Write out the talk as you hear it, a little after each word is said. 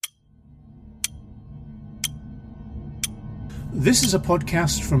This is a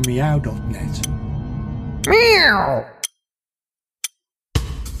podcast from meow.net. Meow.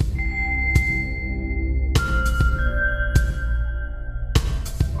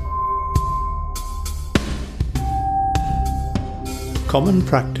 Common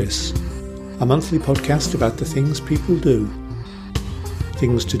Practice, a monthly podcast about the things people do.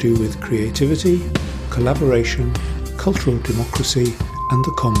 Things to do with creativity, collaboration, cultural democracy, and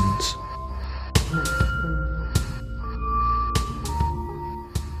the commons.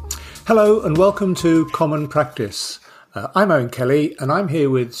 Hello and welcome to Common Practice. I'm Owen Kelly and I'm here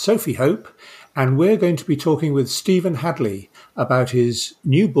with Sophie Hope, and we're going to be talking with Stephen Hadley about his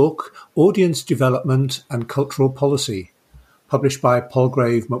new book, Audience Development and Cultural Policy, published by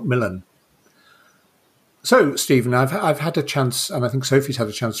Palgrave Macmillan. So, Stephen, I've had a chance, and I think Sophie's had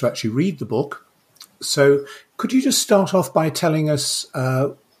a chance to actually read the book. So, could you just start off by telling us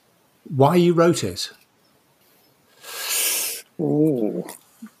why you wrote it? Ooh.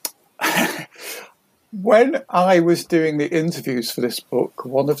 When I was doing the interviews for this book,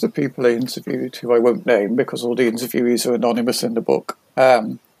 one of the people I interviewed, who I won't name because all the interviewees are anonymous in the book,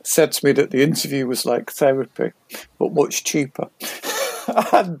 said to me that the interview was like therapy, but much cheaper.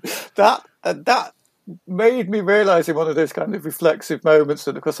 and that made me realise in one of those kind of reflexive moments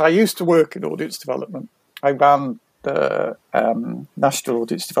that, because I used to work in audience development. I ran the National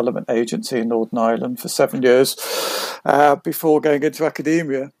Audience Development Agency in Northern Ireland for 7 years before going into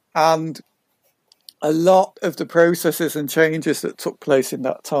academia. And a lot of the processes and changes that took place in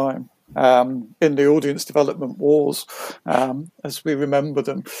that time in the audience development wars, as we remember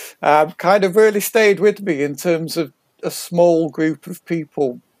them, kind of really stayed with me in terms of a small group of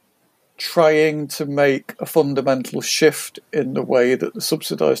people trying to make a fundamental shift in the way that the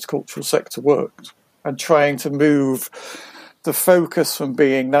subsidised cultural sector worked, and trying to move the focus from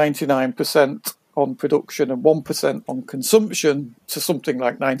being 99% on production and 1% on consumption to something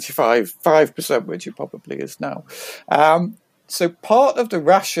like 5%, which it probably is now. So part of the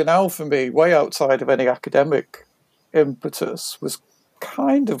rationale for me, way outside of any academic impetus, was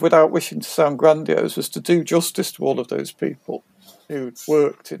kind of, without wishing to sound grandiose, was to do justice to all of those people who'd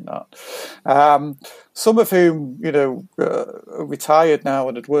worked in that. Some of whom, are retired now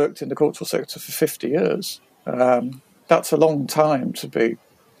and had worked in the cultural sector for 50 years. That's a long time to be,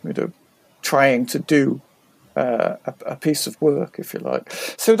 trying to do a piece of work, if you like.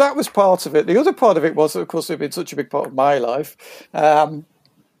 So that was part of it. The other part of it was, of course, it had been such a big part of my life. And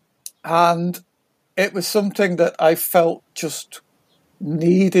it was something that I felt just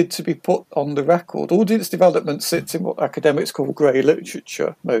needed to be put on the record. Audience development sits in what academics call grey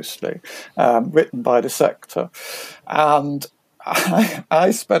literature, mostly, written by the sector. And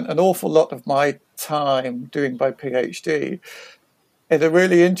I spent an awful lot of my time doing my PhD in a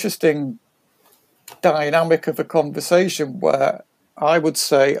really interesting dynamic of a conversation where I would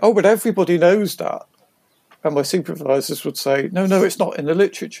say, oh, but everybody knows that. And my supervisors would say, no, it's not in the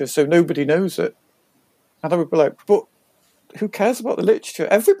literature, so nobody knows it. And I would be like, but who cares about the literature?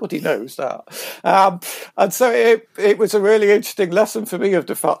 Everybody knows that. And so it was a really interesting lesson for me of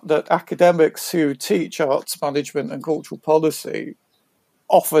the fact that academics who teach arts management and cultural policy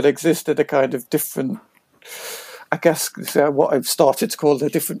often exist in a kind of different, I guess, what I've started to call a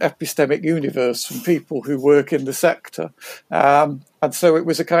different epistemic universe from people who work in the sector. And so it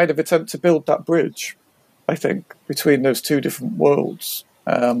was a kind of attempt to build that bridge, I think, between those two different worlds.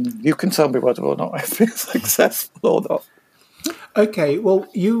 You can tell me whether or not I've been successful or not. Okay, well,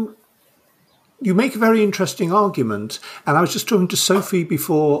 you make a very interesting argument, and I was just talking to Sophie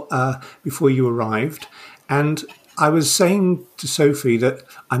before you arrived, and I was saying to Sophie that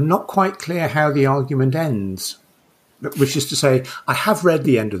I'm not quite clear how the argument ends, which is to say, I have read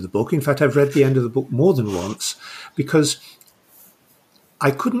the end of the book. In fact, I've read the end of the book more than once, because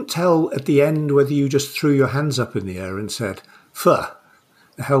I couldn't tell at the end whether you just threw your hands up in the air and said, "Fuh,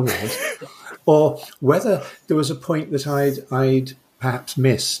 the hell with it," or whether there was a point that I'd perhaps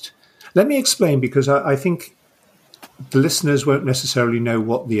missed. Let me explain, because I think the listeners won't necessarily know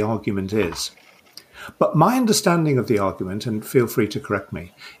what the argument is. But my understanding of the argument, and feel free to correct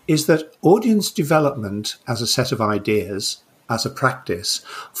me, is that audience development as a set of ideas, as a practice,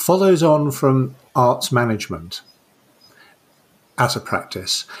 follows on from arts management as a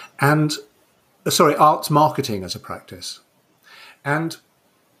practice, and arts marketing as a practice. And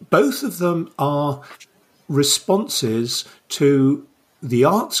both of them are responses to the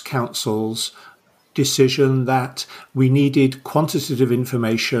Arts Council's decision that we needed quantitative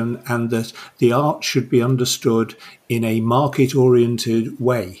information and that the art should be understood in a market-oriented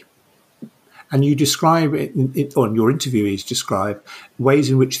way. And you describe it, or your interviewees describe ways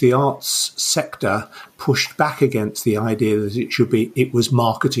in which the arts sector pushed back against the idea that it was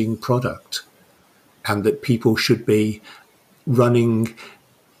marketing product, and that people should be running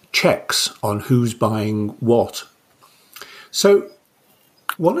checks on who's buying what. So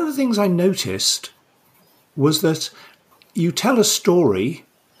one of the things I noticed was that you tell a story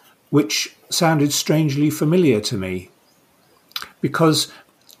which sounded strangely familiar to me, because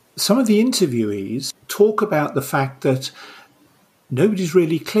some of the interviewees talk about the fact that nobody's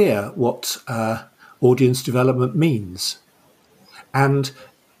really clear what audience development means. And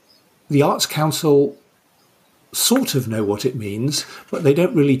the Arts Council sort of know what it means, but they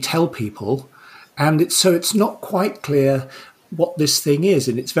don't really tell people. And it's not quite clear what this thing is,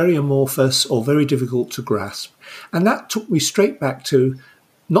 and it's very amorphous or very difficult to grasp. And that took me straight back to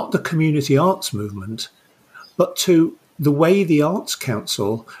not the community arts movement, but to the way the Arts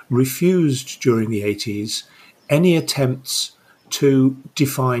Council refused during the 80s any attempts to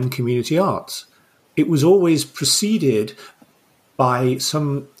define community arts. It was always preceded by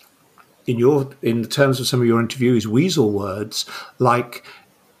some, in the terms of some of your interviews, weasel words like,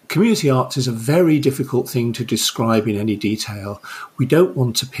 community arts is a very difficult thing to describe in any detail. We don't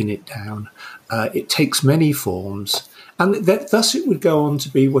want to pin it down. It takes many forms. And thus it would go on to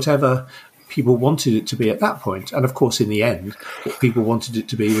be whatever people wanted it to be at that point. And of course, in the end, what people wanted it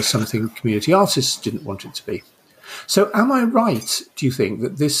to be was something community artists didn't want it to be. So am I right, do you think,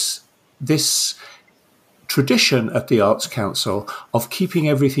 that this tradition at the Arts Council of keeping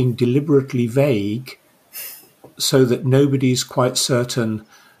everything deliberately vague so that nobody's quite certain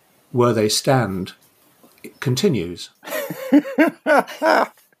where they stand continues?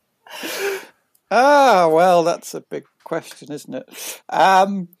 Well, that's a big question, isn't it?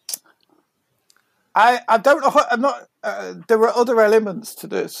 I don't know. I'm not. There are other elements to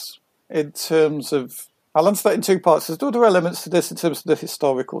this in terms of. I'll answer that in two parts. There's other elements to this in terms of the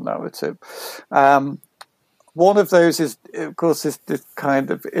historical narrative. One of those is, of course, is the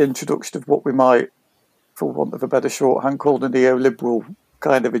kind of introduction of what we might, for want of a better shorthand, call the neoliberal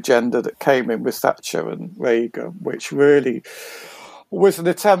kind of agenda that came in with Thatcher and Reagan, which really was an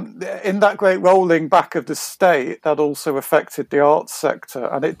attempt in that great rolling back of the state that also affected the arts sector,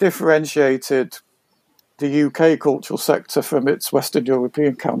 and it differentiated the UK cultural sector from its Western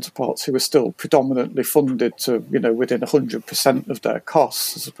European counterparts, who were still predominantly funded to, within 100% of their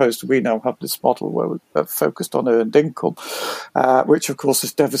costs, as opposed to we now have this model where we're focused on earned income, which of course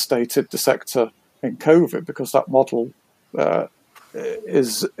has devastated the sector in COVID, because that model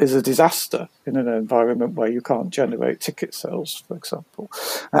is a disaster in an environment where you can't generate ticket sales, for example.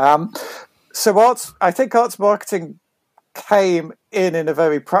 So I think arts marketing came in a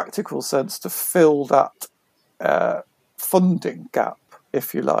very practical sense to fill that funding gap,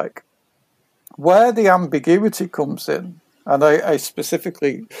 if you like. Where the ambiguity comes in, and I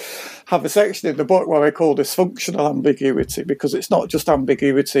specifically have a section in the book where I call this functional ambiguity, because it's not just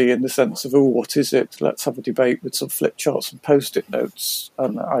ambiguity in the sense of, what is it? Let's have a debate with some flip charts and post-it notes.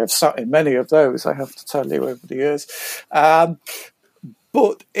 And I have sat in many of those, I have to tell you, over the years.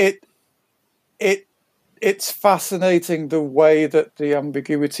 But it's fascinating the way that the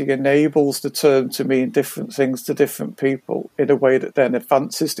ambiguity enables the term to mean different things to different people in a way that then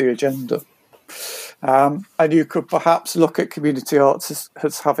advances the agenda. And you could perhaps look at community arts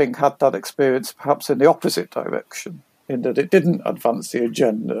as having had that experience perhaps in the opposite direction, in that it didn't advance the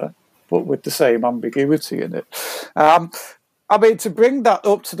agenda, but with the same ambiguity in it. To bring that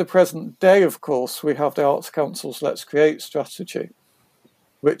up to the present day, of course, we have the Arts Council's Let's Create strategy,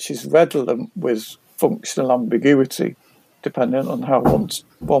 which is redolent with functional ambiguity, depending on how one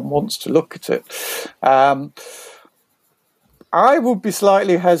wants to look at it. I would be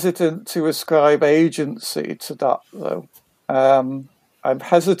slightly hesitant to ascribe agency to that, though. I'm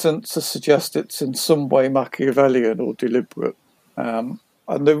hesitant to suggest it's in some way Machiavellian or deliberate. And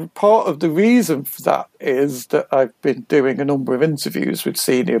part of the reason for that is that I've been doing a number of interviews with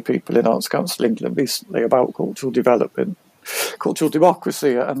senior people in Arts Council England recently about cultural development, cultural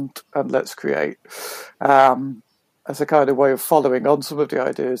democracy, and Let's Create, as a kind of way of following on some of the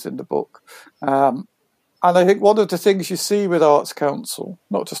ideas in the book. And I think one of the things you see with Arts Council,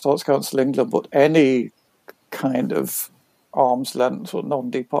 not just Arts Council England, but any kind of arm's length or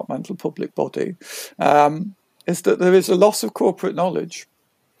non-departmental public body, is that there is a loss of corporate knowledge.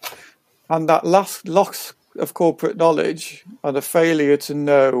 And that loss of corporate knowledge and a failure to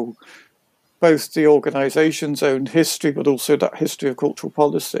know both the organisation's own history, but also that history of cultural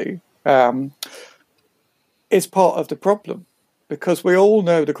policy, is part of the problem. Because we all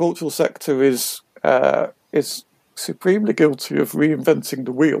know the cultural sector is supremely guilty of reinventing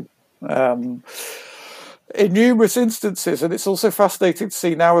the wheel In numerous instances, and it's also fascinating to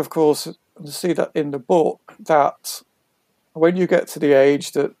see now, of course, to see that in the book, that when you get to the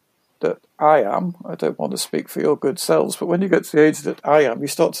age that I am, I don't want to speak for your good selves, but when you get to the age that I am, you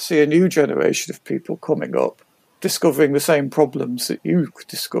start to see a new generation of people coming up, discovering the same problems that you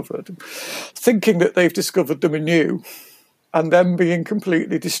discovered, thinking that they've discovered them anew, and then being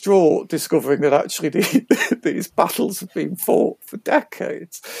completely distraught, discovering that actually these battles have been fought for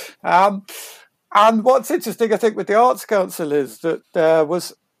decades. And what's interesting, I think, with the Arts Council is that there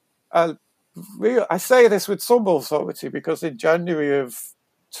was a real, I say this with some authority because in January of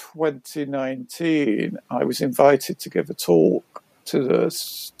 2019, I was invited to give a talk to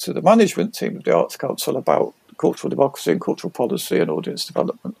the management team of the Arts Council about cultural democracy and cultural policy and audience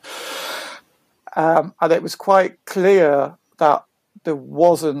development. And it was quite clear that there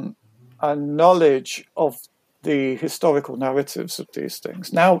wasn't a knowledge of the historical narratives of these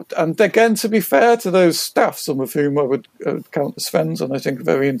things. Now, and again, to be fair to those staff, some of whom I would count as friends and I think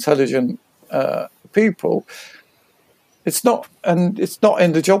very intelligent people, it's not in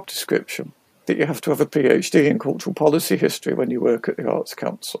the job description that you have to have a PhD in cultural policy history when you work at the Arts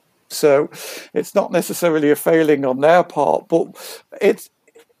Council. So it's not necessarily a failing on their part, but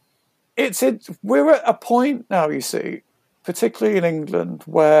we're at a point now, you see, particularly in England,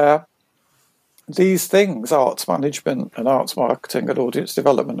 where these things, arts management and arts marketing and audience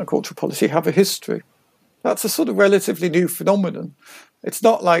development and cultural policy, have a history. That's a sort of relatively new phenomenon. It's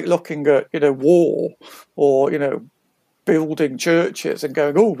not like looking at, war or, building churches and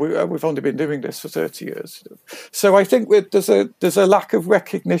going, we've only been doing this for 30 years. So I think there's a lack of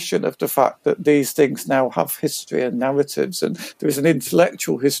recognition of the fact that these things now have history and narratives, and there is an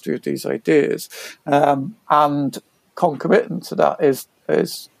intellectual history of these ideas. And concomitant to that is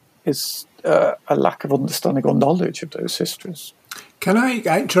a lack of understanding or knowledge of those histories. Can I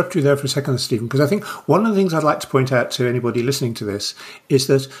interrupt you there for a second, Stephen? Because I think one of the things I'd like to point out to anybody listening to this is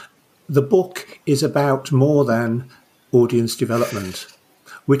that the book is about more than audience development,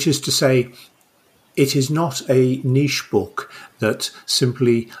 which is to say, it is not a niche book that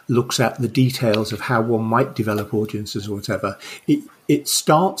simply looks at the details of how one might develop audiences or whatever. It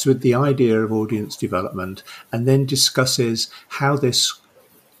starts with the idea of audience development and then discusses how this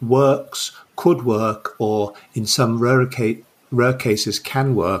works, could work, or in some rare cases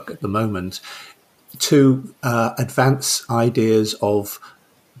can work at the moment to advance ideas of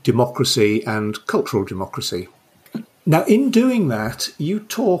democracy and cultural democracy. Now, in doing that, you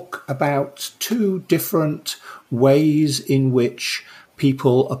talk about two different ways in which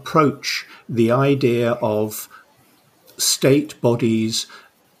people approach the idea of state bodies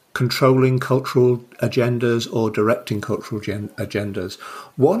controlling cultural agendas or directing cultural agendas.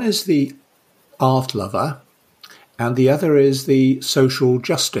 One is the art lover, and the other is the social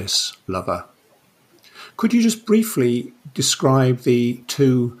justice lover. Could you just briefly describe the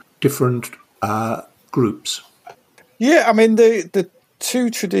two different groups? Yeah, I mean the two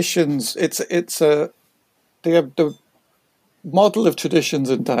traditions. The model of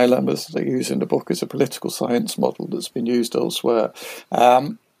traditions and dilemmas that I use in the book is a political science model that's been used elsewhere,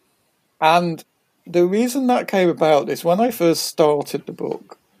 and the reason that came about is when I first started the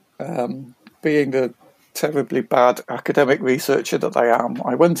book, being the terribly bad academic researcher that I am,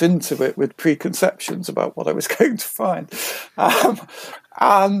 I went into it with preconceptions about what I was going to find.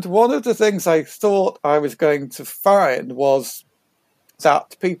 And one of the things I thought I was going to find was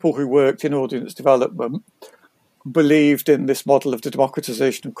that people who worked in audience development believed in this model of the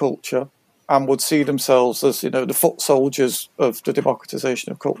democratization of culture and would see themselves as, the foot soldiers of the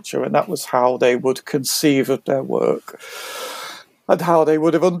democratization of culture. And that was how they would conceive of their work and how they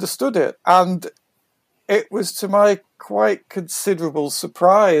would have understood it. And it was to my quite considerable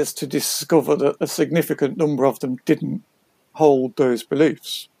surprise to discover that a significant number of them didn't hold those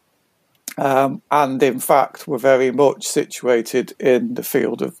beliefs, and in fact were very much situated in the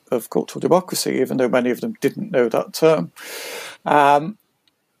field of cultural democracy, even though many of them didn't know that term. And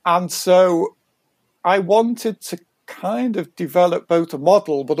so I wanted to kind of develop both a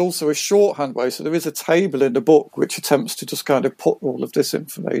model but also a shorthand way. So there is a table in the book which attempts to just kind of put all of this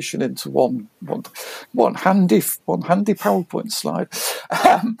information into one handy PowerPoint slide.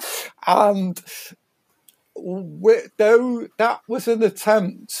 And though that was an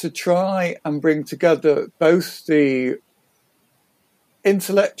attempt to try and bring together both the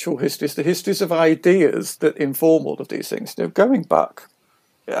intellectual histories, the histories of ideas that inform all of these things, going back,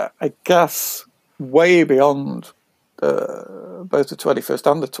 I guess, way beyond both the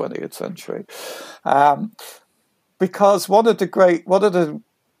 21st and the 20th century, because one of the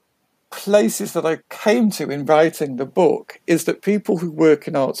places that I came to in writing the book is that people who work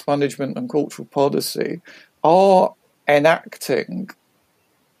in arts management and cultural policy are enacting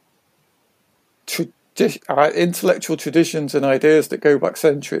intellectual traditions and ideas that go back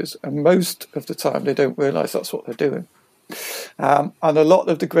centuries, and most of the time they don't realise that's what they're doing. And a lot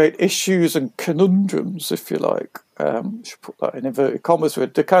of the great issues and conundrums, if you like, I should put that in inverted commas,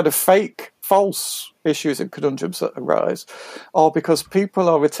 with the kind of fake, false issues and conundrums that arise are because people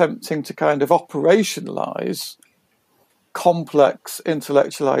are attempting to kind of operationalise complex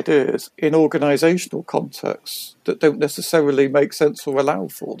intellectual ideas in organisational contexts that don't necessarily make sense or allow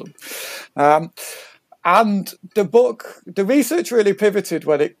for them. And the research really pivoted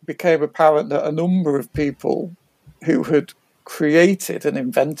when it became apparent that a number of people who had created and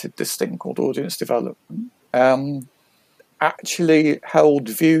invented this thing called audience development actually held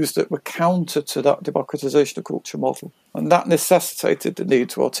views that were counter to that democratisation of culture model. And that necessitated the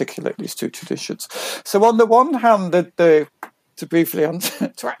need to articulate these two traditions. So on the one hand, to briefly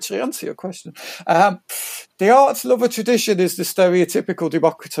actually answer your question, the arts lover tradition is the stereotypical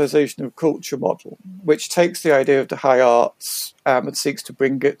democratisation of culture model, which takes the idea of the high arts and seeks to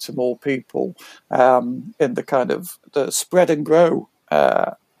bring it to more people in the kind of the spread and grow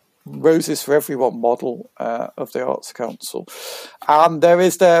Roses for Everyone model of the Arts Council. And there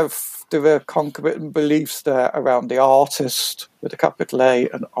are concomitant beliefs there around the artist with a capital A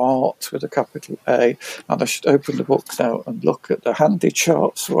and art with a capital A. And I should open the book now and look at the handy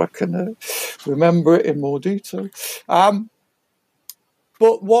chart so I can remember it in more detail. But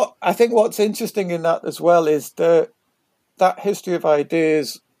what's interesting in that as well is that history of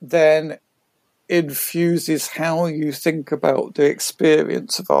ideas then infuses how you think about the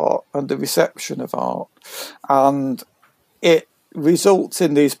experience of art and the reception of art. And it results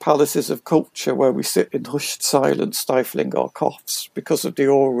in these palaces of culture where we sit in hushed silence, stifling our coughs because of the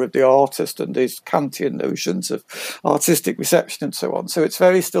aura of the artist and these Kantian notions of artistic reception and so on. So it's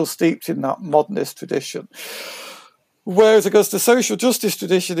very still steeped in that modernist tradition. Whereas, of course, the social justice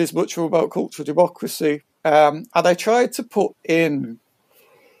tradition is much more about cultural democracy. And I tried to put in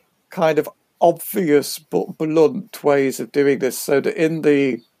kind of obvious but blunt ways of doing this, so that in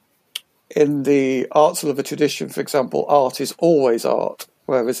the arts lover tradition, for example, art is always art,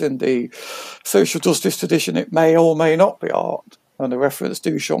 whereas in the social justice tradition it may or may not be art. And a reference to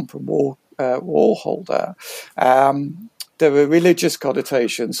Duchamp and Warhol there. There are religious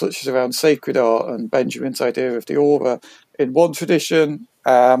connotations, such as around sacred art and Benjamin's idea of the aura in one tradition.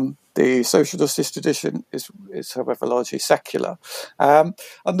 The social justice tradition is, however, largely secular. And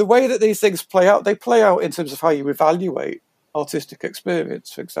the way that these things play out, they play out in terms of how you evaluate artistic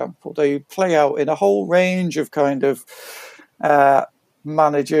experience, for example. They play out in a whole range of kind of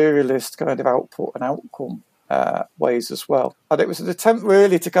managerialist kind of output and outcome ways as well. And it was an attempt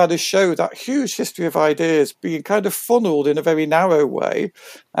really to kind of show that huge history of ideas being kind of funneled in a very narrow way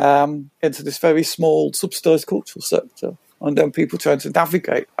into this very small subsidised cultural sector. And then people trying to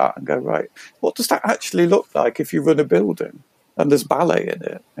navigate that and go, right, what does that actually look like if you run a building and there's ballet in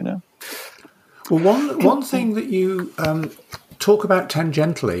it, you know? Well, one thing that you talk about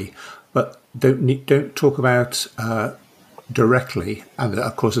tangentially, but don't talk about directly, and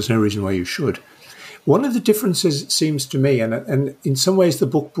of course there's no reason why you should. One of the differences, it seems to me, and in some ways the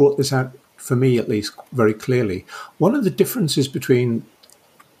book brought this out for me at least very clearly, one of the differences between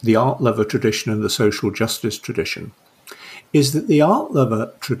the art lover tradition and the social justice tradition is that the art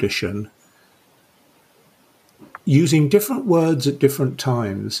lover tradition, using different words at different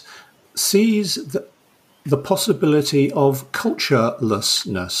times, sees the possibility of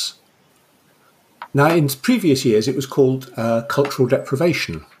culturelessness. Now, in previous years, it was called cultural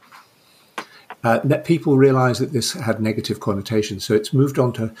deprivation. People realised that this had negative connotations, so it's moved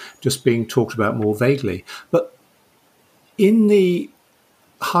on to just being talked about more vaguely. But in the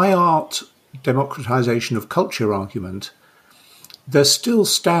high art democratisation of culture argument, there still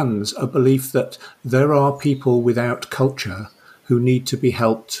stands a belief that there are people without culture who need to be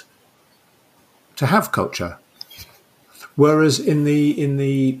helped to have culture. Whereas in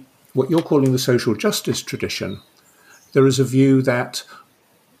the what you're calling the social justice tradition, there is a view that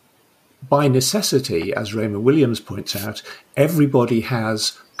by necessity, as Raymond Williams points out, everybody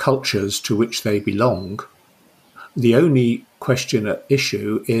has cultures to which they belong. The only question at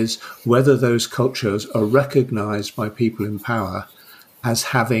issue is whether those cultures are recognised by people in power as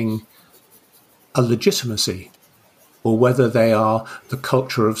having a legitimacy, or whether they are the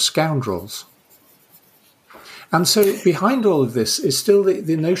culture of scoundrels. And so behind all of this is still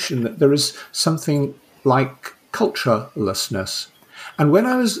the notion that there is something like culturelessness. And when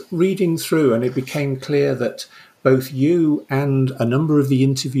I was reading through and it became clear that both you and a number of the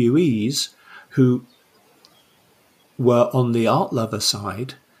interviewees who were on the art lover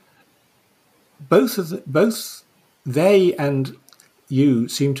side, both they and you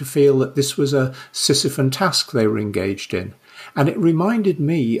seem to feel that this was a Sisyphean task they were engaged in. And it reminded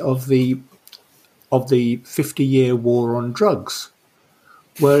me of the 50-year war on drugs,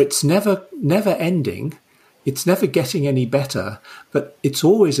 where it's never ending, it's never getting any better, but it's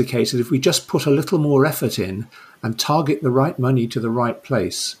always a case that if we just put a little more effort in and target the right money to the right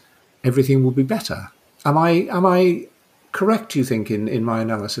place, everything will be better. Am I correct, you think, in my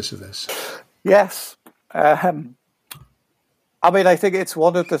analysis of this? Yes. I think it's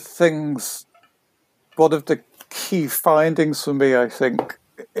one of the key findings for me, I think,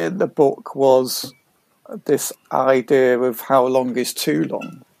 in the book was this idea of how long is too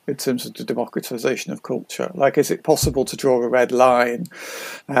long in terms of the democratization of culture. Like, is it possible to draw a red line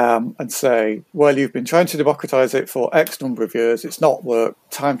and say, well, you've been trying to democratize it for X number of years, it's not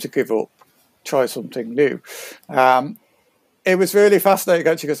worked, time to give up, try something new. It was really fascinating,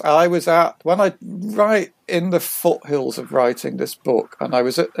 actually, because I was right in the foothills of writing this book, and I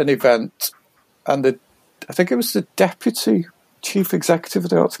was at an event, and I think it was the deputy chief executive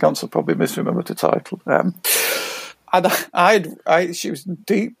of the Arts Council, probably misremembered the title, and she was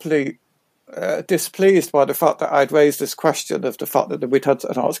deeply displeased by the fact that I'd raised this question of the fact that we'd had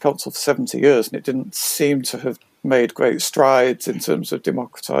an Arts Council for 70 years, and it didn't seem to have made great strides in terms of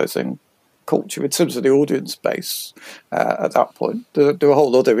democratising culture, in terms of the audience base at that point. There were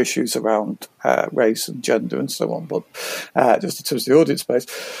whole other issues around race and gender and so on, but just in terms of the audience base.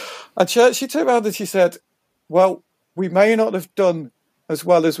 And she turned around and she said, well, we may not have done as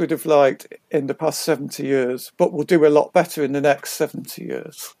well as we'd have liked in the past 70 years, but we'll do a lot better in the next 70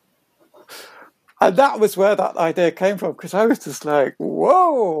 years. And that was where that idea came from, because I was just like,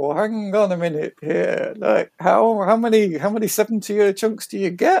 whoa, hang on a minute here. Like, how many 70-year chunks do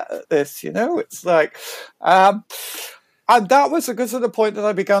you get at this? You know, it's like, and that was because of the point that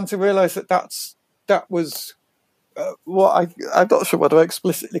I began to realise that was what I'm not sure whether I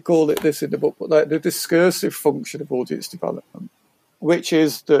explicitly call it this in the book, but like the discursive function of audience development, which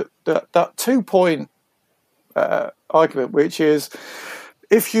is that 2-point argument, which is,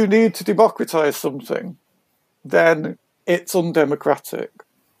 if you need to democratise something, then it's undemocratic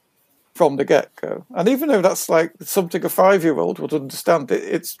from the get-go. And even though that's like something a 5-year-old would understand,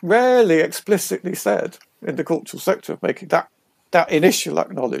 it's rarely explicitly said in the cultural sector of making that initial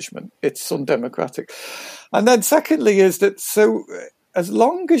acknowledgement. It's undemocratic. And then secondly is that, so as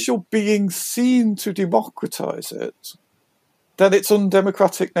long as you're being seen to democratise it, then its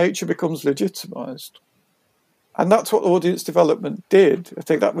undemocratic nature becomes legitimised. And that's what audience development did. I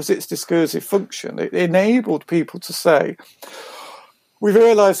think that was its discursive function. It enabled people to say, we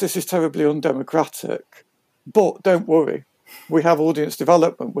realise this is terribly undemocratic, but don't worry, we have audience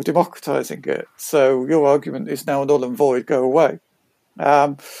development, we're democratising it, so your argument is now null and void, go away.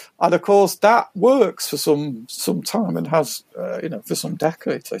 And of course, that works for some time and has, for some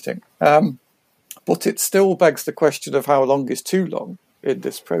decades, I think. But it still begs the question of how long is too long in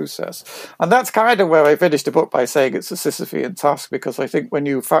this process. And that's kind of where I finished the book by saying it's a Sisyphean task, because I think when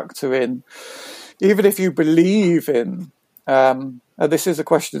you factor in, even if you believe in, and this is a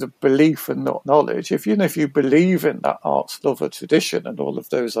question of belief and not knowledge, if you believe in that arts lover tradition and all of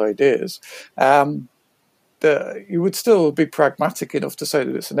those ideas, you would still be pragmatic enough to say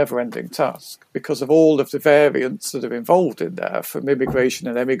that it's a never-ending task because of all of the variants that are involved in there, from immigration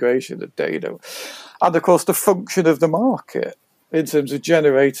and emigration and data. And of course, the function of the market in terms of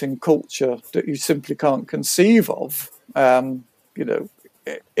generating culture that you simply can't conceive of, in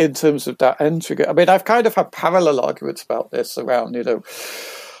terms of that entry. I mean, I've kind of had parallel arguments about this around, the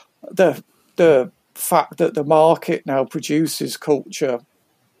fact that the market now produces culture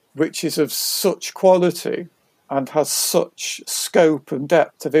which is of such quality and has such scope and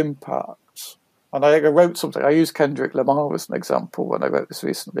depth of impact. And I wrote something, I used Kendrick Lamar as an example when I wrote this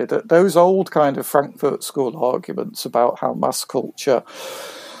recently, that those old kind of Frankfurt School arguments about how mass culture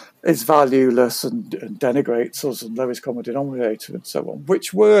is valueless and denigrates us and lowest common denominator and so on,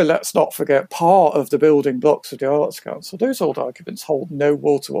 which were, let's not forget, part of the building blocks of the Arts Council. Those old arguments hold no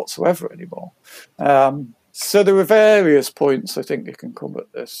water whatsoever anymore. So there are various points I think you can come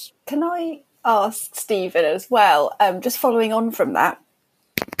at this. Can I ask Stephen as well, just following on from that,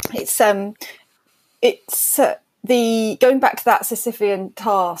 it's the going back to that Sisyphean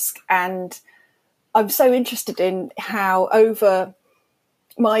task, and I'm so interested in how over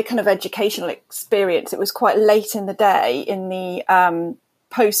my kind of educational experience, it was quite late in the day in the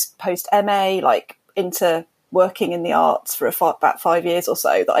post MA, like into working in the arts for about 5 years or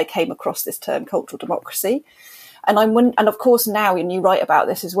so, that I came across this term cultural democracy. And of course now, when you write about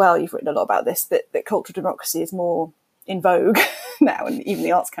this as well, you've written a lot about this, that cultural democracy is more in vogue now, and even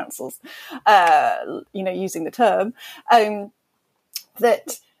the arts councils, using the term,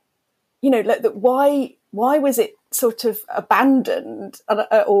 that, that why was it sort of abandoned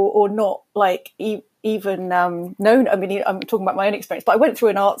or not even known? I mean, I'm talking about my own experience, but I went through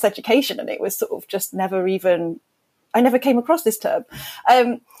an arts education and it was sort of just I never came across this term.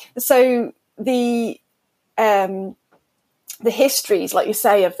 So the histories, like you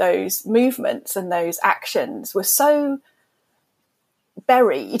say, of those movements and those actions were so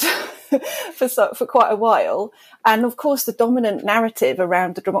buried for quite a while. And of course, the dominant narrative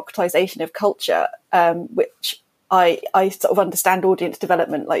around the democratization of culture, which I sort of understand audience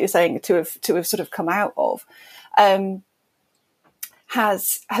development, like you're saying, to have sort of come out of,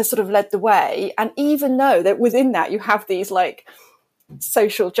 has sort of led the way. And even though that within that you have these like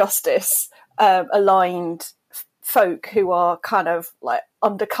social justice aligned folk who are kind of like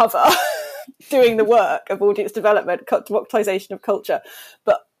undercover doing the work of audience development, democratization of culture,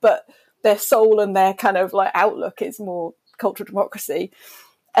 but their soul and their kind of like outlook is more cultural democracy.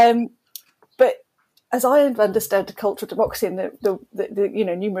 But as I understand cultural democracy and the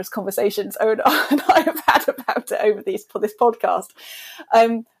numerous conversations Owen and I have had about it over for this podcast,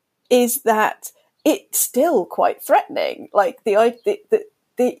 is that it's still quite threatening. Like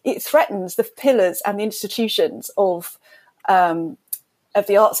it threatens the pillars and the institutions of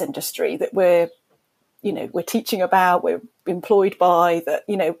the arts industry that we're teaching about, we're employed by, that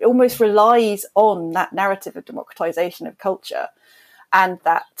almost relies on that narrative of democratization of culture and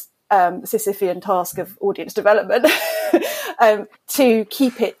that Sisyphean task of audience development to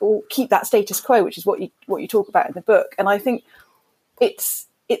keep that status quo, which is what you talk about in the book. And I think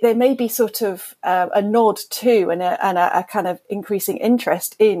there may be sort of a nod to and a kind of increasing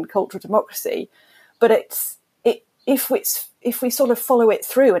interest in cultural democracy, but if we sort of follow it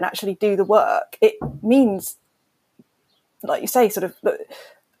through and actually do the work, it means, like you say, sort of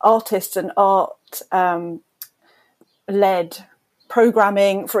artists and art led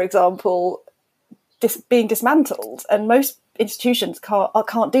programming, for example, being dismantled, and most institutions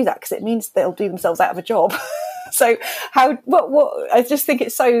can't do that because it means they'll do themselves out of a job. So what I just think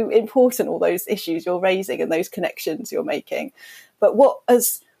it's so important, all those issues you're raising and those connections you're making. But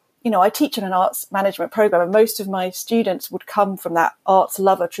I teach in an arts management program, and most of my students would come from that arts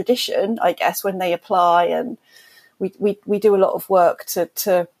lover tradition, I guess, when they apply, and we do a lot of work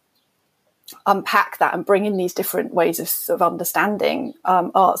to unpack that and bring in these different ways of sort of understanding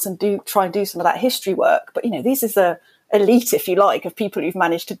arts and try and do some of that history work. But this is a elite, if you like, of people who've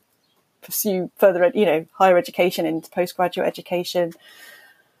managed to pursue further, higher education and postgraduate education.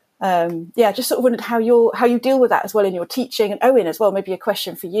 Just sort of wondered how you deal with that as well in your teaching. And Owen, as well, maybe a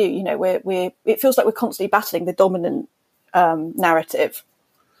question for you. It feels like we're constantly battling the dominant narrative.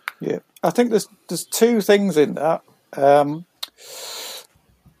 Yeah, I think there's two things in that. The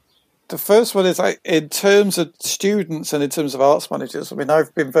first one is in terms of students and in terms of arts managers. I mean,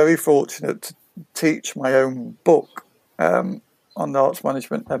 I've been very fortunate to teach my own book on arts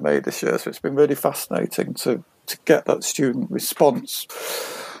management MA this year, so it's been really fascinating to get that student response.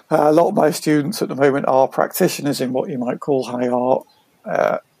 A lot of my students at the moment are practitioners in what you might call high art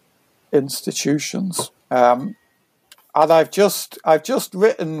institutions, and I've just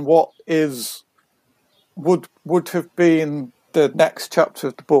written what would have been the next chapter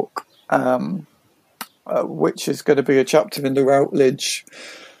of the book, which is going to be a chapter in the Routledge.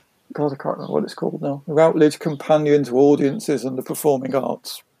 God, I can't remember what it's called now. The Routledge Companion to Audiences and the Performing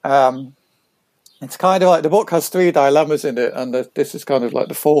Arts. It's kind of like the book has three dilemmas in it, and this is kind of like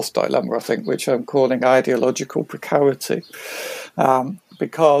the fourth dilemma, I think, which I'm calling ideological precarity,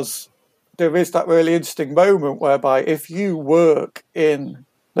 because there is that really interesting moment whereby if you work in,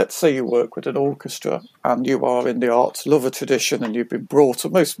 let's say you work with an orchestra and you are in the arts lover tradition and you've been brought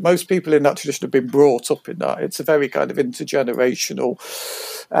up, most people in that tradition have been brought up in that. It's a very kind of intergenerational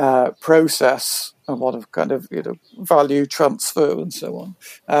process, and one of kind of value transfer and so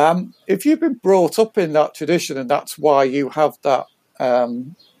on. If you've been brought up in that tradition and that's why you have that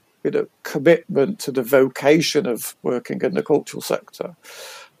commitment to the vocation of working in the cultural sector,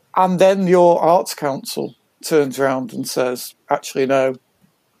 and then your arts council turns around and says, actually no,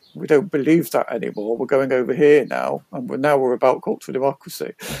 we don't believe that anymore, we're going over here now, and we're about cultural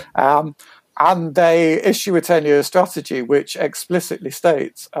democracy. And they issue a 10-year strategy which explicitly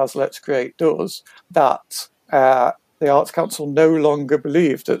states, as Let's Create does, that the Arts Council no longer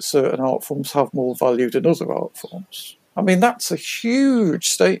believe that certain art forms have more value than other art forms. I mean, that's a huge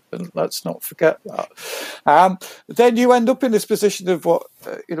statement. Let's not forget that. Then you end up in this position of what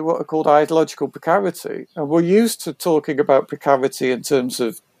are called ideological precarity, and we're used to talking about precarity in terms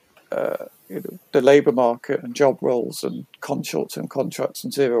of the labour market and job roles and short-term contracts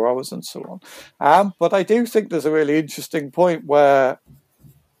and 0 hours and so on. But I do think there's a really interesting point where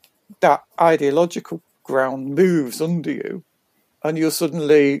that ideological ground moves under you. And you're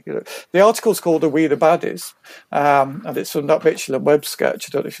suddenly, the article's called "Are We the Baddies?" And it's from that Mitchell and Webb sketch. I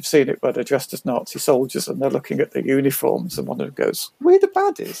don't know if you've seen it, where they're dressed as Nazi soldiers and they're looking at their uniforms, and one of them goes, "We the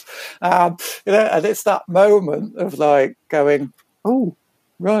baddies?" And it's that moment of like going, "Oh,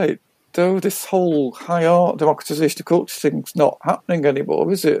 right, though this whole high art democratization of culture thing's not happening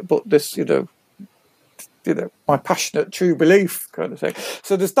anymore, is it? But this, my passionate true belief kind of thing."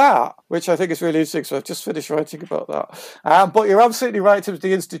 So there's that, which I think is really interesting. So I've just finished writing about that. But you're absolutely right in terms of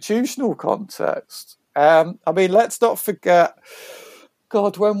the institutional context. I mean, let's not forget,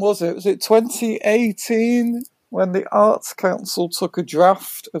 God, when was it? Was it 2018 when the Arts Council took a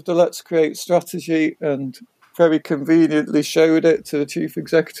draft of the Let's Create strategy and very conveniently showed it to the chief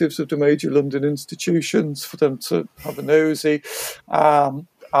executives of the major London institutions for them to have a nosy?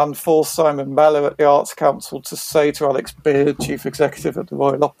 And for Simon Mellor at the Arts Council to say to Alex Beard, Chief Executive at the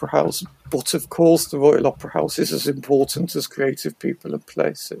Royal Opera House, but of course the Royal Opera House is as important as creative people and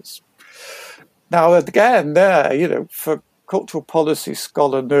places. Now, again, there, for cultural policy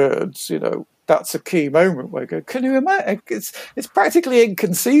scholar nerds, that's a key moment where you go, can you imagine? It's practically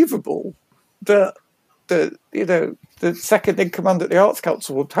inconceivable that the second in command at the Arts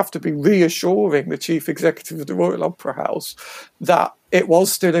Council would have to be reassuring the chief executive of the Royal Opera House that it was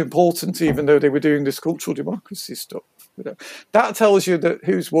still important, even though they were doing this cultural democracy stuff. That tells you that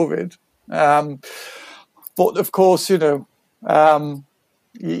who's worried. But of course, you don't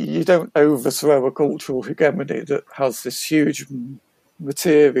overthrow a cultural hegemony that has this huge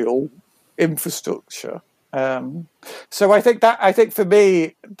material infrastructure. So I think for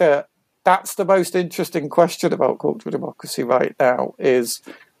me that's the most interesting question about cultural democracy right now, is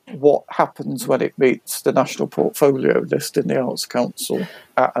what happens when it meets the national portfolio list in the Arts Council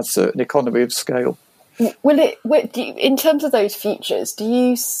at a certain economy of scale. In terms of those futures, do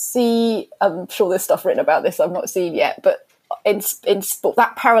you see, I'm sure there's stuff written about this I've not seen yet, but in sport,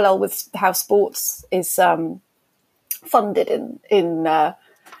 that parallel with how sports is funded in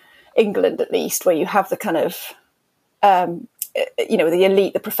England, at least, where you have the kind of the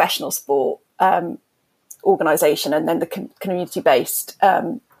elite, the professional sport organisation, and then the community-based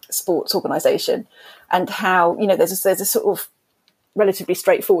sports organisation, and how there's a sort of relatively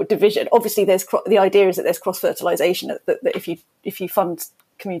straightforward division. Obviously, the idea is that there's cross-fertilisation. That if you fund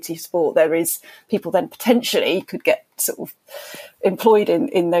community sport, there is people then potentially could get sort of employed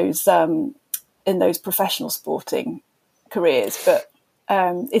in those professional sporting careers. But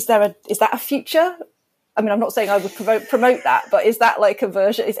is that a future? I mean, I'm not saying I would promote that, but is that like a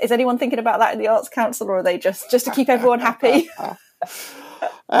version? Is anyone thinking about that in the Arts Council, or are they just to keep everyone happy?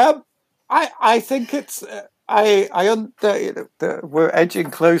 I think it's. We're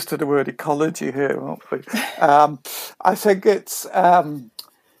edging close to the word ecology here, aren't we? I think it's.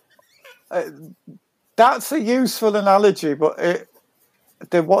 That's a useful analogy, but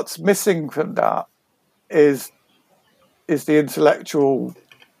what's missing from that is the intellectual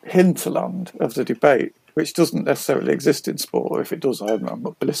hinterland of the debate, which doesn't necessarily exist in sport, or if it does, I'm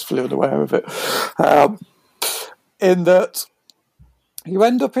not blissfully unaware of it. In that you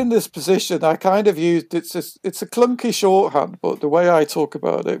end up in this position, I kind of used, it's a clunky shorthand, but the way I talk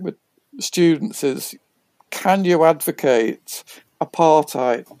about it with students is, can you advocate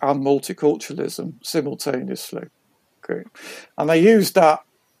apartheid and multiculturalism simultaneously? Okay. And I use that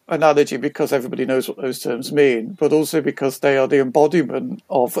analogy because everybody knows what those terms mean, but also because they are the embodiment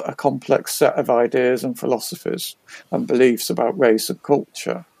of a complex set of ideas and philosophies and beliefs about race and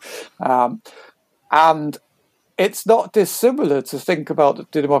culture. And it's not dissimilar to think about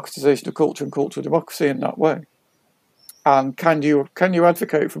the democratization of culture and cultural democracy in that way. And can you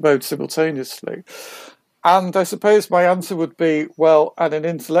advocate for both simultaneously? And I suppose my answer would be, well, at an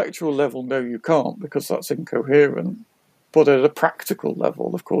intellectual level, no, you can't, because that's incoherent. But at a practical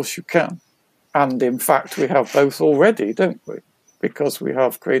level, of course, you can. And in fact, we have both already, don't we? Because we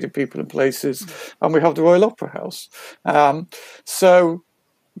have Creative People and Places and we have the Royal Opera House. So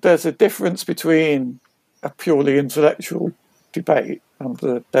there's a difference between a purely intellectual debate and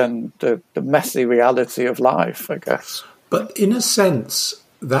the messy reality of life, I guess. But in a sense,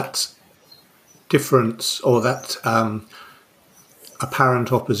 that difference, or that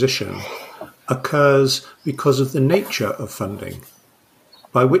apparent opposition, occurs because of the nature of funding,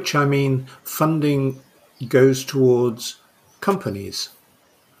 by which I mean funding goes towards companies.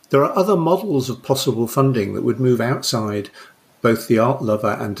 There are other models of possible funding that would move outside both the art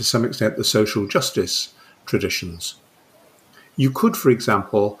lover and to some extent the social justice traditions. You could, for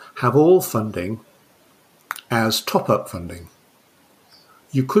example, have all funding as top-up funding.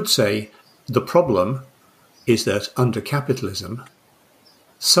 You could say the problem is that under capitalism,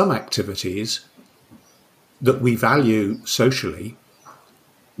 some activities that we value socially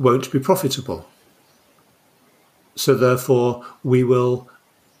won't be profitable. So therefore, we will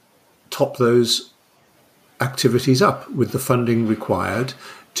top those activities up with the funding required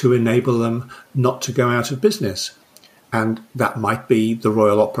to enable them not to go out of business. And that might be the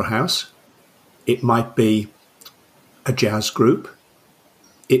Royal Opera House. It might be a jazz group.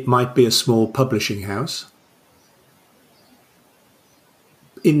 It might be a small publishing house.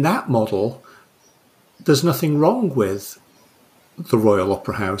 In that model, there's nothing wrong with the Royal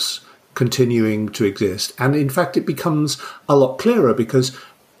Opera House continuing to exist. And in fact, it becomes a lot clearer because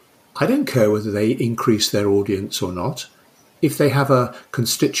I don't care whether they increase their audience or not. If they have a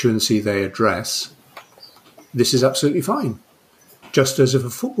constituency they address, this is absolutely fine. Just as if a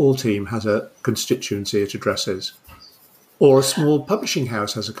football team has a constituency it addresses, or a small publishing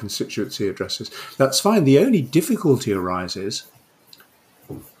house has a constituency it addresses, that's fine. The only difficulty arises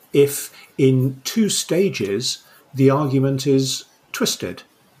if in two stages the argument is twisted.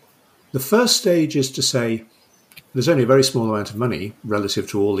 The first stage is to say there's only a very small amount of money relative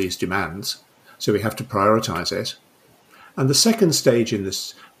to all these demands, so we have to prioritise it. And the second stage in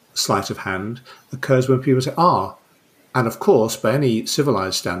this sleight of hand occurs when people say, and of course, by any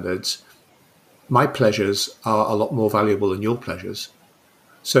civilised standards, my pleasures are a lot more valuable than your pleasures.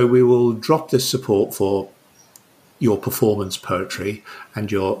 So we will drop this support for your performance poetry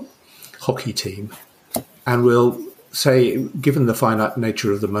and your hockey team, and we'll say, given the finite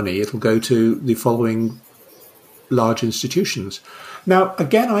nature of the money, it'll go to the following large institutions. Now,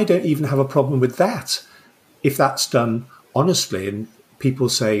 again, I don't even have a problem with that if that's done honestly and people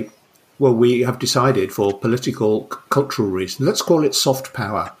say, well, we have decided for political, cultural reasons, let's call it soft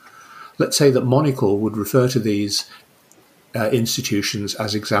power. Let's say that Monocle would refer to these institutions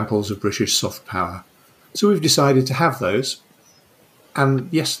as examples of British soft power. So we've decided to have those. And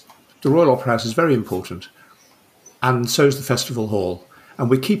yes, the Royal Opera House is very important. And so is the Festival Hall. And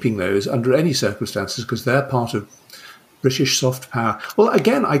we're keeping those under any circumstances because they're part of British soft power. Well,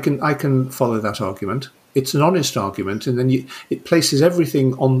 again, I can follow that argument. It's an honest argument, and then it places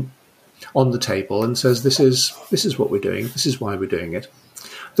everything on the table and says this is what we're doing. This is why we're doing it.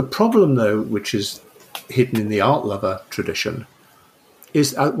 The problem, though, which is hidden in the art lover tradition,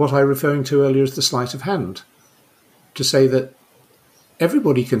 is what I was referring to earlier as the sleight of hand. To say that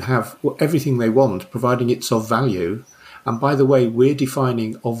everybody can have everything they want, providing it's of value. And by the way, we're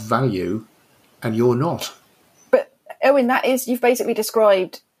defining of value, and you're not. But Owen, you've basically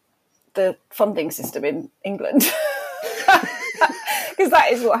described the funding system in England. Because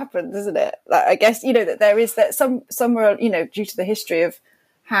that is what happens, isn't it? Like, I guess, that there is that somewhere, due to the history of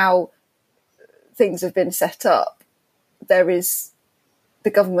how things have been set up, there is the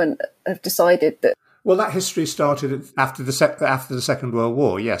government have decided that. Well, that history started after the Second World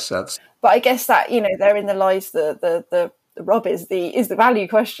War. Yes, that's. But I guess that therein lies the rub is the value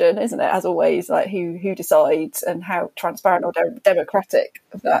question, isn't it? As always, like who decides and how transparent or democratic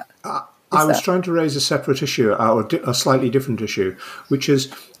of that. I was trying to raise a separate issue, or a slightly different issue, which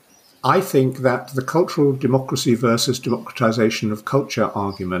is I think that the cultural democracy versus democratization of culture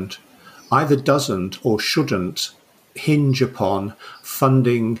argument either doesn't or shouldn't hinge upon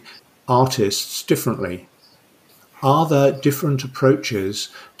funding artists differently. Are there different approaches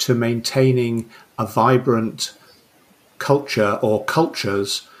to maintaining a vibrant culture or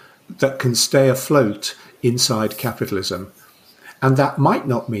cultures that can stay afloat inside capitalism? And that might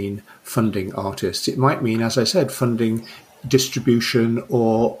not mean funding artists. It might mean, as I said, funding distribution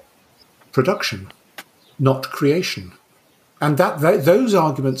or production, not creation. And those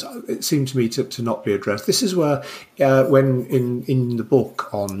arguments seem to me to not be addressed. This is where, when in the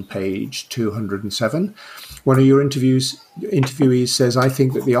book on page 207, one of your interviewees says, I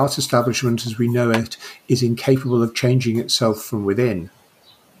think that the art establishment as we know it is incapable of changing itself from within.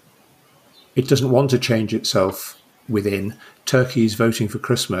 It doesn't want to change itself within. Turkey's voting for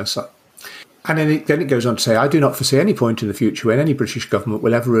Christmas. And then it goes on to say, I do not foresee any point in the future when any British government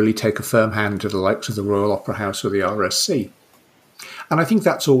will ever really take a firm hand to the likes of the Royal Opera House or the RSC. And I think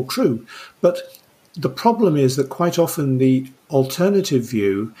that's all true. But the problem is that quite often the alternative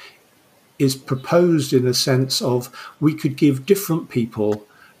view is proposed in a sense of we could give different people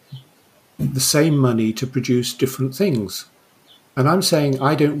the same money to produce different things. And I'm saying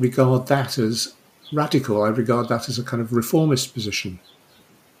I don't regard that as radical. I regard that as a kind of reformist position.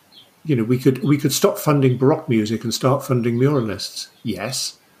 We could stop funding Baroque music and start funding muralists.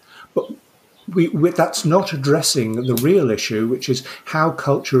 Yes, but that's not addressing the real issue, which is how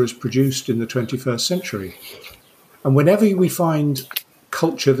culture is produced in the 21st century. And whenever we find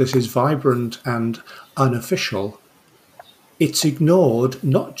culture that is vibrant and unofficial, it's ignored,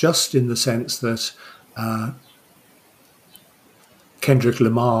 not just in the sense that Kendrick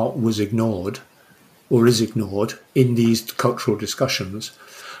Lamar was ignored or is ignored in these cultural discussions,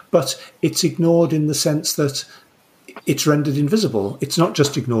 but it's ignored in the sense that it's rendered invisible. It's not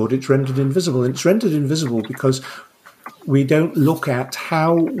just ignored, it's rendered invisible. And it's rendered invisible because we don't look at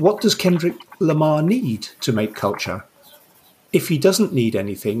what does Kendrick Lamar need to make culture? If he doesn't need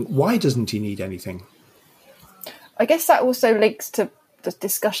anything, why doesn't he need anything? I guess that also links to the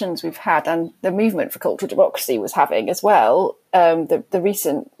discussions we've had and the movement for cultural democracy was having as well. The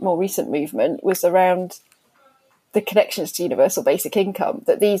more recent movement was around the connections to universal basic income,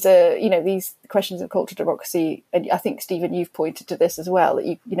 that these are, these questions of cultural democracy, and I think, Stephen, you've pointed to this as well, that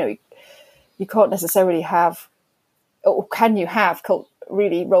you can't necessarily have, or can you have,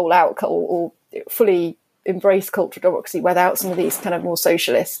 really roll out or fully embrace cultural democracy without some of these kind of more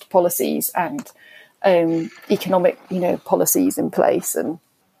socialist policies and economic, policies in place. And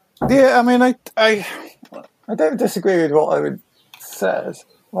yeah, I mean, I don't disagree with what Owen says.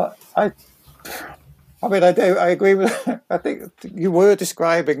 But I agree with. I think you were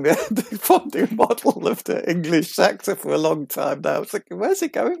describing the funding model of the English sector for a long time now. I was thinking, where's he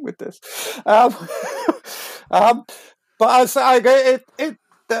going with this? But I agree.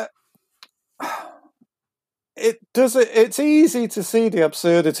 It's easy to see the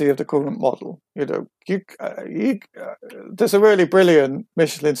absurdity of the current model. There's a really brilliant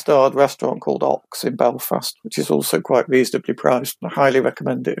Michelin-starred restaurant called Ox in Belfast, which is also quite reasonably priced. I highly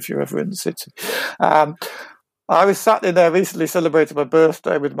recommend it if you're ever in the city. I was sat in there recently celebrating my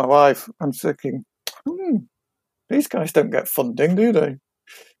birthday with my wife. I'm thinking, these guys don't get funding, do they?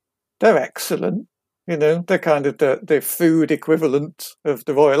 They're excellent. They're kind of the food equivalent of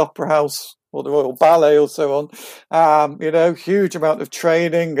the Royal Opera House or the Royal Ballet or so on. Huge amount of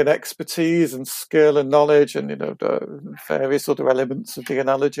training and expertise and skill and knowledge and, the various other elements of the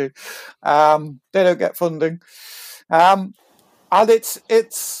analogy. They don't get funding. And it's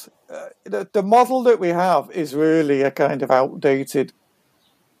the model that we have is really a kind of outdated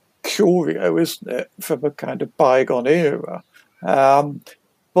curio, isn't it, from a kind of bygone era.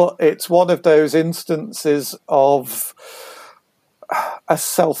 But it's one of those instances of a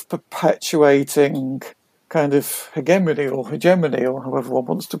self-perpetuating kind of hegemony or however one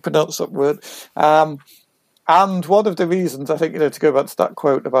wants to pronounce that word. And one of the reasons, I think, to go back to that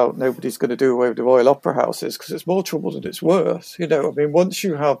quote about nobody's going to do away with the Royal Opera House is because it's more trouble than it's worth. Once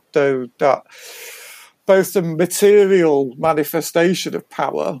you have that both the material manifestation of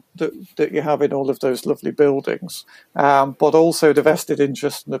power that you have in all of those lovely buildings, but also the vested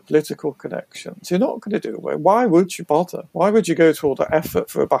interest and the political connections, you're not going to do away. Why would you bother? Why would you go to all that effort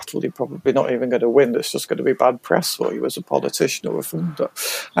for a battle you're probably not even going to win? That's just going to be bad press for you as a politician or a funder.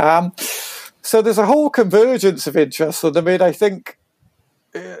 So there's a whole convergence of interests. And I think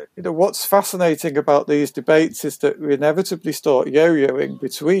what's fascinating about these debates is that we inevitably start yo-yoing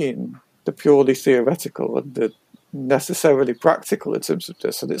between the purely theoretical and the necessarily practical in terms of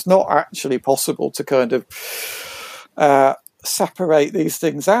this. And it's not actually possible to kind of separate these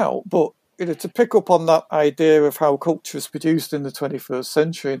things out. But, to pick up on that idea of how culture is produced in the 21st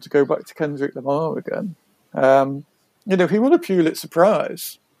century and to go back to Kendrick Lamar again, he won a Pulitzer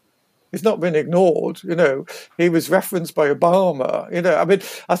Prize. He's not been ignored. He was referenced by Obama.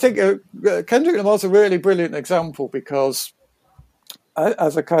 I think Kendrick Lamar's a really brilliant example because,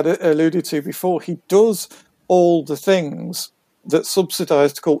 as I kind of alluded to before, he does all the things that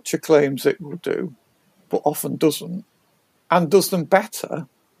subsidised culture claims it will do, but often doesn't, and does them better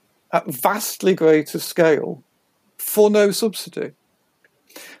at vastly greater scale for no subsidy.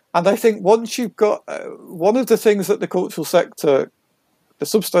 And I think once you've got one of the things that the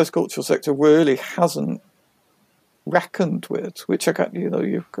subsidised cultural sector really hasn't reckoned with, which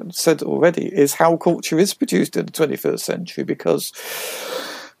you've said already, is how culture is produced in the 21st century, because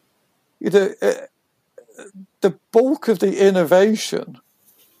the bulk of the innovation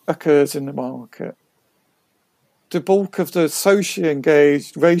occurs in the market. The bulk of the socially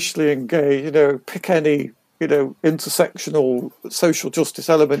engaged, racially engaged, pick any, intersectional social justice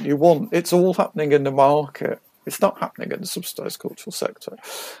element you want, it's all happening in the market. It's not happening in the subsidised cultural sector.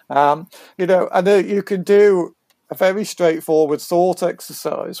 And you can do a very straightforward thought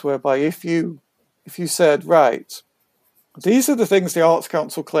exercise whereby if you said, right, These are the things the Arts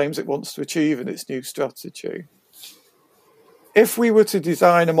Council claims it wants to achieve in its new strategy. If we were to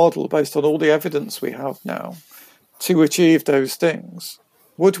design a model based on all the evidence we have now to achieve those things,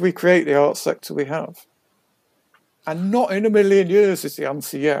 would we create the arts sector we have? And not in a million years is the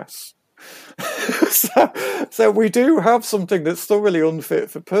answer yes. So we do have something that's thoroughly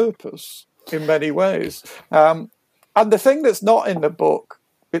unfit for purpose in many ways. And the thing that's not in the book,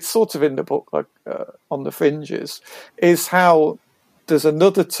 it's sort of in the book, like on the fringes, is how there's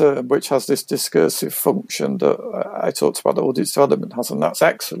another term which has this discursive function that I talked about, audience development has, and that's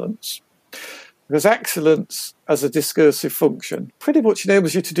excellence. Because excellence as a discursive function pretty much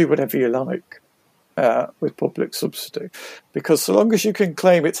enables you to do whatever you like with public subsidy. Because so long as you can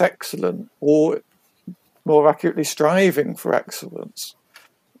claim it's excellent, or more accurately striving for excellence,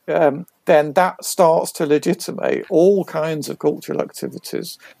 then that starts to legitimate all kinds of cultural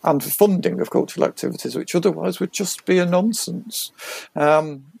activities and funding of cultural activities, which otherwise would just be a nonsense.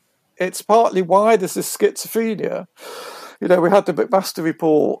 It's partly why there's this schizophrenia. You know, we had the McMaster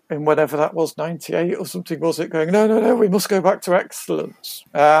report in whenever that was, 98 or something, was it, going, no, we must go back to excellence.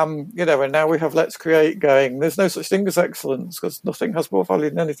 You know, and now we have Let's Create going, there's no such thing as excellence because nothing has more value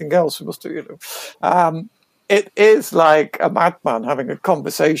than anything else. We must do, you know. It is like a madman having a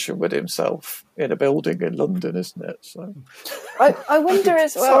conversation with himself in a building in London, isn't it? So, I wonder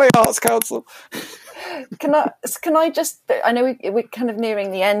as well. Sorry, Arts Council. Can I just? I know we're kind of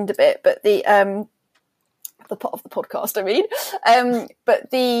nearing the end a bit, but the part of the podcast, I mean, but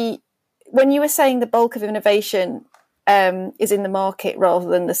when you were saying the bulk of innovation is in the market rather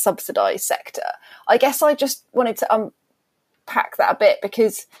than the subsidised sector, I guess I just wanted to unpack that a bit,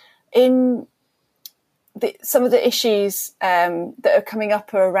 because in some of the issues that are coming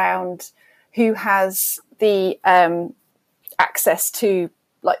up are around who has the access to,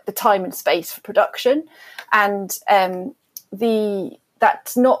 like, the time and space for production, and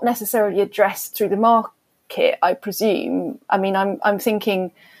that's not necessarily addressed through the market, I presume. I mean, I'm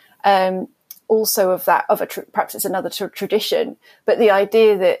thinking also of that, perhaps it's another tradition, but the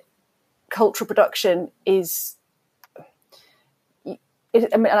idea that cultural production is, I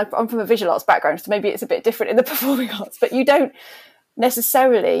mean, I'm from a visual arts background, so maybe it's a bit different in the performing arts, but you don't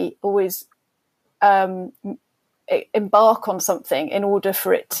necessarily always embark on something in order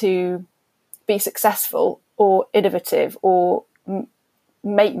for it to be successful or innovative or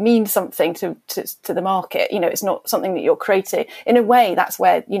mean something to the market. You know, it's not something that you're creating. In a way, that's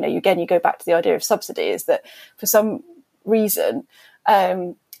where, you know, again, you go back to the idea of subsidy, is that for some reason,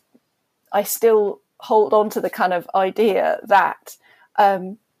 I still hold on to the kind of idea that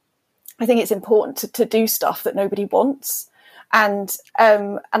I think it's important to do stuff that nobody wants. And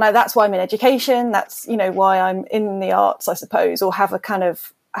that's why I'm in education. That's, you know, why I'm in the arts, I suppose, or have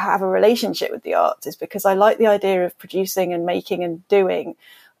a relationship with the arts, is because I like the idea of producing and making and doing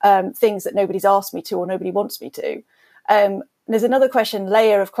things that nobody's asked me to or nobody wants me to. And there's another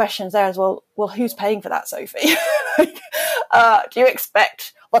layer of questions there as well. Well, who's paying for that, Sophie? Do you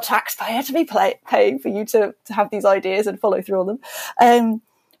expect the taxpayer to be paying for you to have these ideas and follow through on them?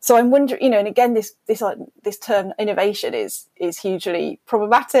 So I'm wondering, you know, and again, this term innovation is hugely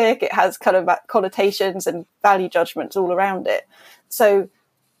problematic. It has kind of connotations and value judgments all around it. So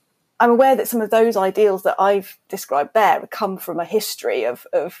I'm aware that some of those ideals that I've described there come from a history of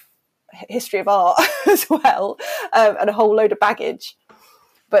art as well, and a whole load of baggage.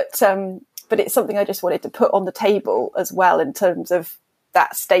 But it's something I just wanted to put on the table as well in terms of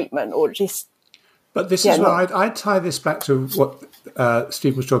that statement, or just. But this is where I'd tie this back to what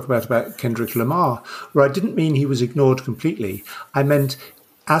Steve was talking about Kendrick Lamar, where I didn't mean he was ignored completely. I meant,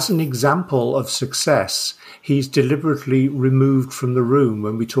 as an example of success, he's deliberately removed from the room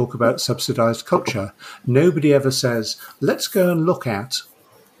when we talk about subsidised culture. Nobody ever says, let's go and look at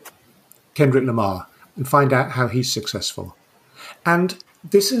Kendrick Lamar and find out how he's successful. And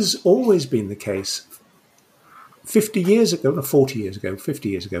this has always been the case. 50 years ago, 50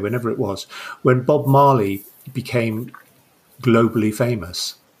 years ago, whenever it was, when Bob Marley became globally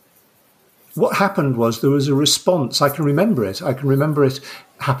famous, what happened was there was a response. I can remember it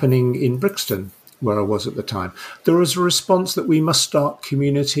happening in Brixton, where I was at the time. There was a response that we must start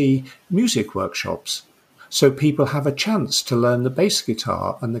community music workshops so people have a chance to learn the bass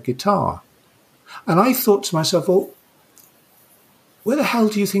guitar and the guitar. And I thought to myself, well, where the hell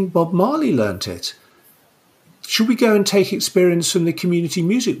do you think Bob Marley learnt it? Should we go and take experience from the community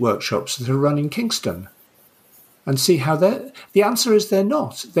music workshops that are run in Kingston and see how they're... The answer is they're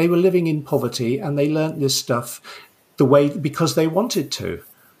not. They were living in poverty and they learnt this stuff because they wanted to.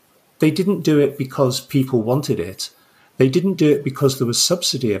 They didn't do it because people wanted it. They didn't do it because there was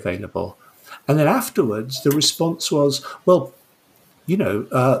subsidy available. And then afterwards, the response was, well,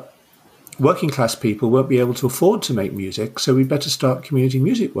 working class people won't be able to afford to make music, so we better start community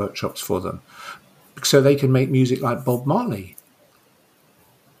music workshops for them so they can make music like Bob Marley.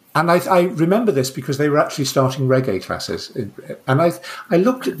 And I remember this because they were actually starting reggae classes. And I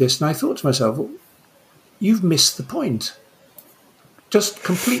looked at this and I thought to myself, well, you've missed the point. Just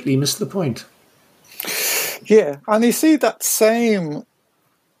completely missed the point. Yeah, and you see that same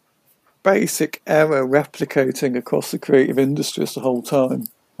basic error replicating across the creative industries the whole time.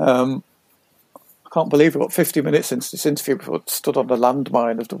 I can't believe we've got 50 minutes into this interview before it stood on the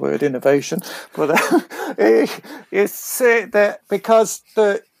landmine of the word innovation. But it's that because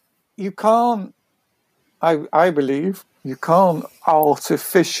you can't, I believe, you can't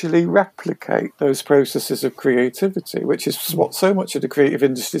artificially replicate those processes of creativity, which is what so much of the creative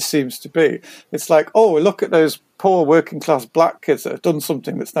industry seems to be. It's like, oh, look at those poor working class black kids that have done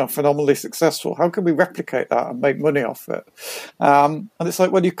something that's now phenomenally successful. How can we replicate that and make money off it? And it's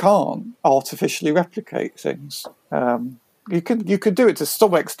like, well, you can't artificially replicate things. You can do it to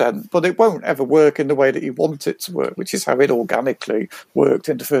some extent, but it won't ever work in the way that you want it to work, which is how it organically worked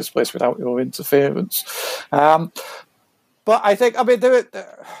in the first place without your interference. But I think,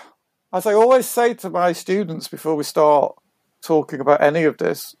 as I always say to my students before we start talking about any of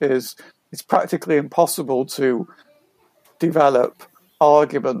this, is it's practically impossible to develop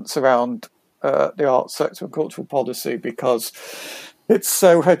arguments around the arts sector and cultural policy because it's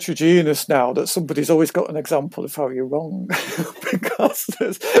so heterogeneous now that somebody's always got an example of how you're wrong because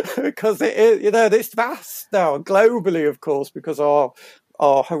it is, it's vast now globally, of course, because our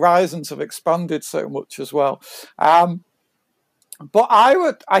horizons have expanded so much as well. But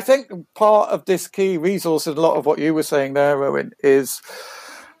I think part of this key resource in a lot of what you were saying there, Owen, is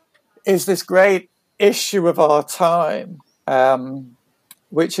this great issue of our time,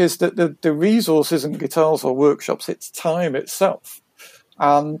 which is that the resource isn't guitars or workshops, it's time itself.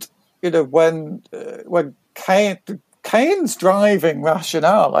 And, when Keynes' driving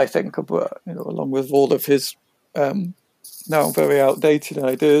rationale, I think, along with all of his now very outdated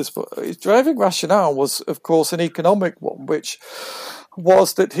ideas, but his driving rationale was, of course, an economic one, which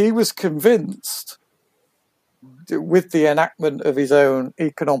was that he was convinced, with the enactment of his own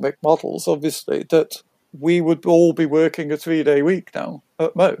economic models, obviously, that we would all be working a 3-day week now,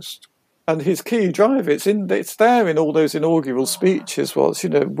 at most. And his key drive, it's there in all those inaugural speeches, was,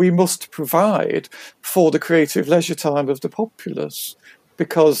 we must provide for the creative leisure time of the populace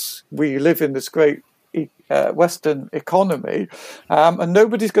because we live in this great Western economy, and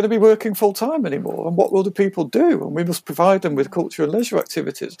nobody's going to be working full time anymore. And what will the people do? And we must provide them with culture and leisure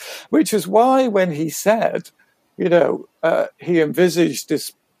activities, which is why when he said, he envisaged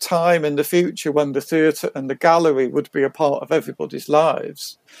this time in the future when the theatre and the gallery would be a part of everybody's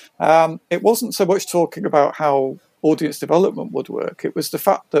lives. It wasn't so much talking about how audience development would work. It was the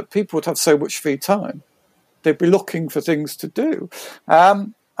fact that people would have so much free time. They'd be looking for things to do.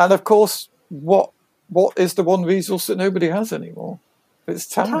 And of course, what is the one resource that nobody has anymore? It's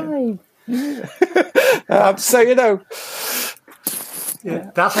time. Yeah,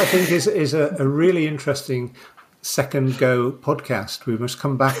 that I think is a really interesting second go podcast. We must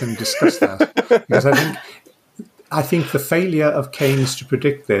come back and discuss that because I think the failure of Keynes to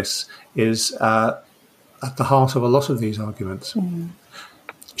predict this is at the heart of a lot of these arguments. Mm.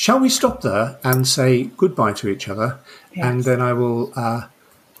 Shall we stop there and say goodbye to each other? Yes. And then I will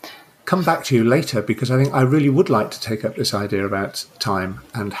come back to you later because I think I really would like to take up this idea about time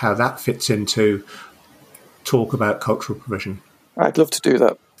and how that fits into talk about cultural provision. I'd love to do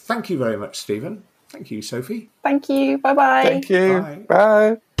that. Thank you very much, Stephen. Thank you, Sophie. Thank you. Bye-bye. Thank you. Bye.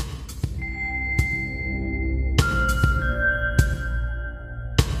 Bye.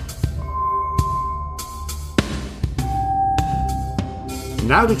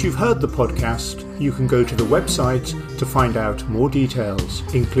 Now that you've heard the podcast, you can go to the website to find out more details,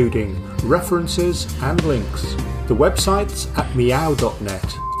 including references and links. The website's at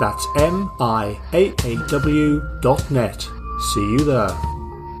miaw.net. That's miaaw.net. See you there.